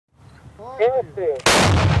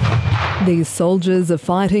These soldiers are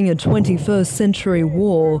fighting a 21st century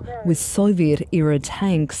war with Soviet-era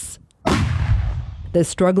tanks. They're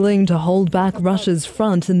struggling to hold back Russia's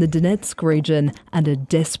front in the Donetsk region and are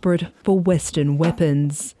desperate for Western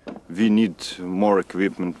weapons. We need more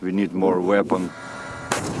equipment, we need more weapons.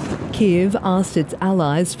 Kiev asked its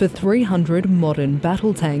allies for 300 modern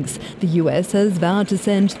battle tanks. The US has vowed to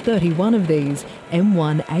send 31 of these,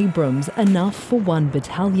 M1 Abrams, enough for one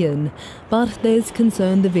battalion. But there's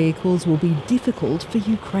concern the vehicles will be difficult for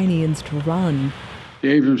Ukrainians to run.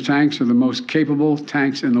 The Abrams tanks are the most capable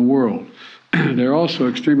tanks in the world. They're also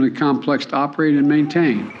extremely complex to operate and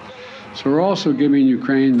maintain. So we're also giving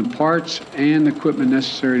Ukraine the parts and equipment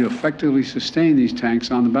necessary to effectively sustain these tanks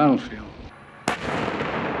on the battlefield.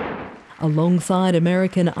 Alongside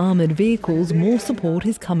American armoured vehicles, more support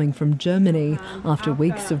is coming from Germany. After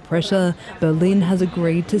weeks of pressure, Berlin has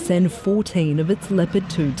agreed to send 14 of its Leopard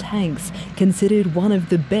 2 tanks, considered one of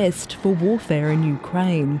the best for warfare in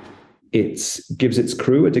Ukraine. It gives its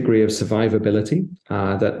crew a degree of survivability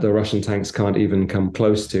that the Russian tanks can't even come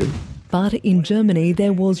close to. But in Germany,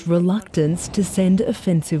 there was reluctance to send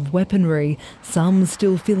offensive weaponry, some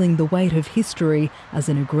still feeling the weight of history as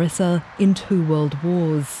an aggressor in 2 world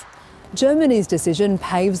wars. Germany's decision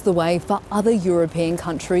paves the way for other European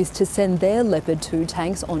countries to send their Leopard 2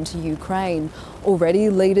 tanks onto Ukraine. Already,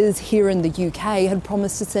 leaders here in the UK had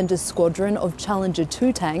promised to send a squadron of Challenger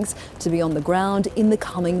 2 tanks to be on the ground in the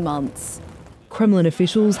coming months. Kremlin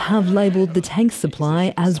officials have labelled the tank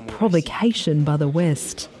supply as provocation by the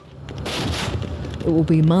West. It will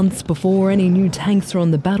be months before any new tanks are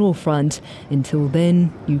on the battlefront. Until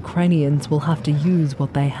then, Ukrainians will have to use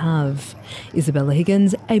what they have. Isabella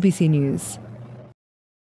Higgins, ABC News.